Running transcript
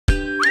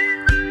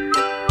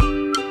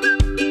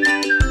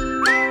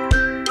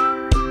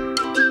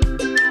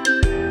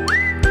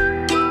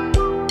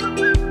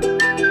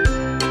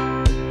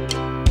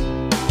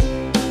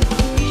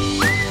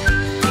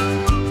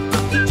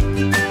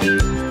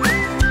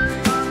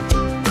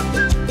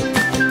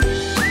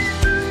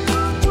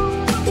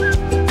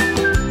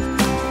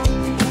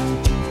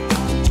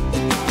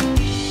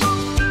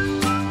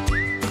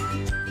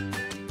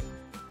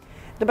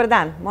Dobar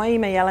dan, moje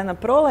ime je Jelena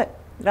Prole,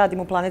 radim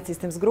u Planet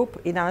Systems Group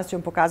i danas ću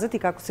vam pokazati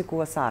kako se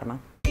kuva sarma.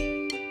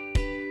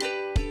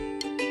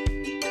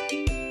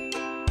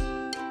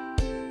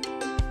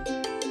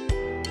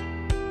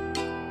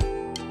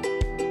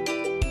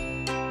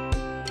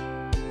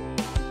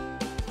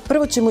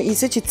 Prvo ćemo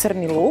iseći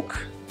crni luk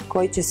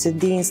koji će se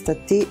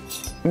dinstati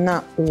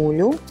na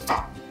ulju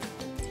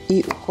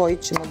i u koji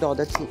ćemo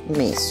dodati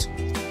meso.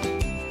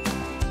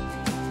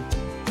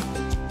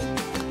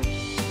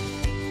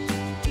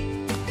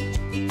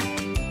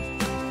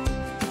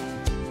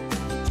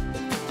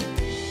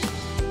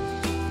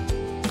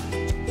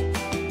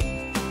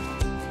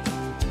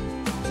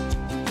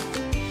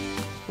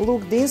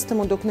 Luk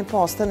dinstamo dok ne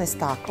postane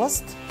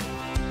staklast.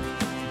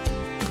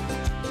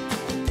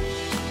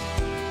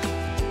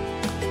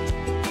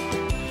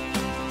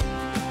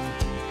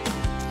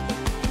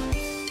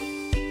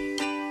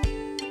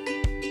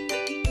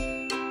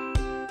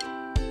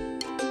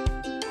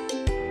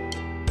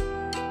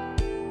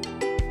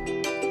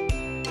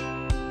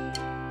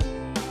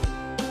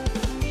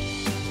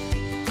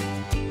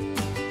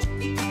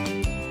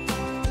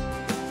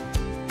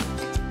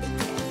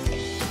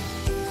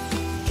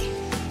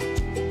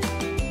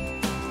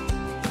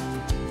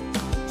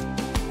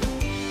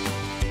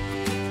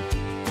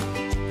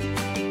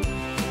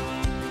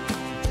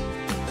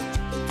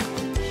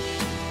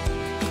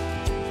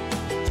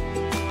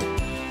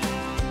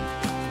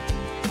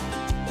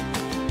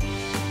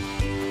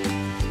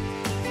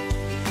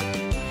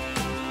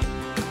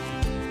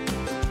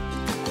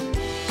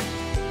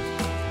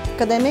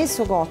 Kada je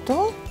meso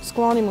gotovo,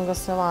 sklonimo ga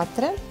sa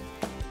vatre.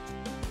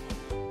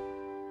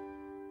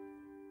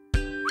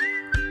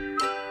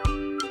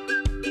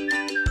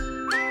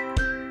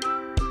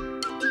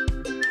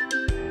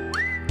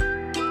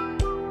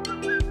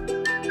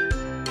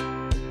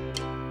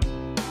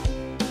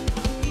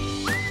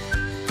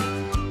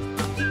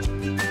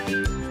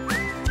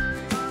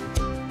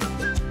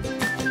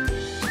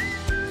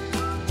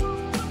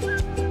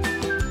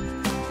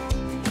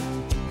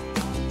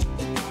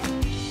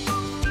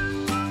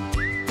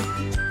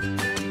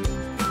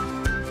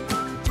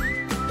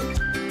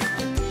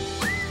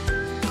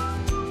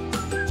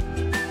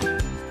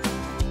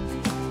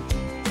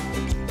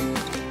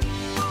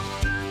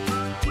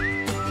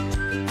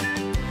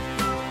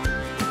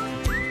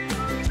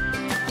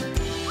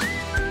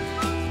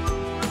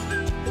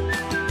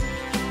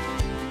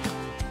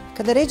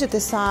 Kada ređate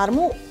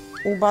sarmu,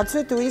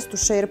 ubacujete u istu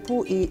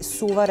šerpu i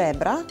suva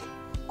rebra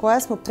koja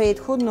smo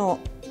prethodno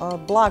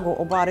blago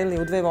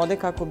obarili u 2 vode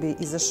kako bi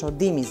izašao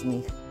dim iz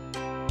njih.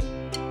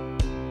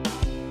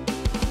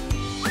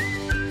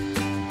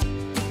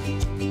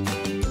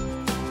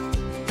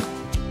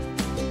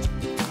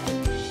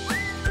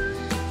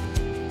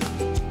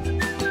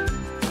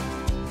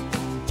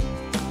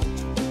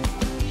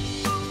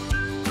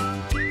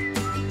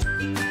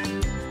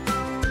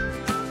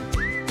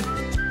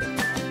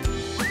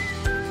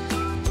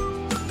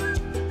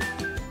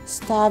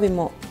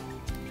 Stavimo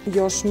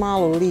još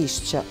malo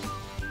lišća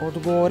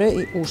od gore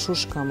i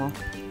ušuškamo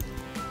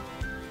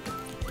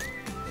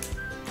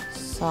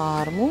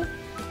sarmu.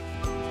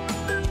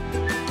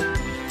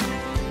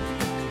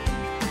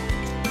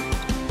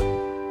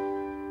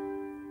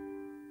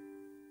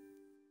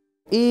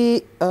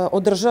 I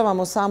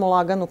održavamo samo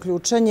lagano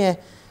ključanje.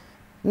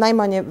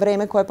 Najmanje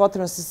vreme koje je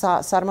potrebno se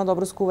sarma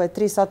dobro skuva je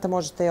 3 sata,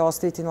 možete je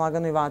ostaviti na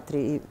laganoj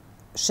vatri i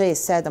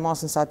 6, 7,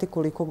 8 sati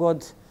koliko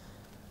god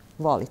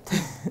volite.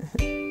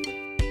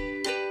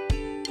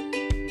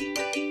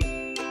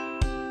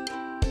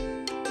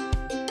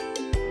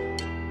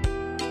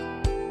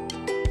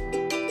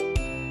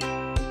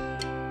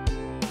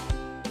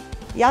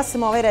 Ja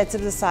sam ovaj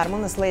recept za sarmu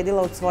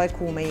nasledila od svoje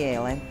kume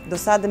Jele. Do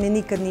sada me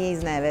nikad nije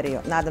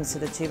izneverio. Nadam se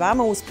da će i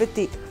vama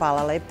uspeti.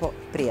 Hvala lepo,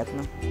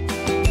 prijatno.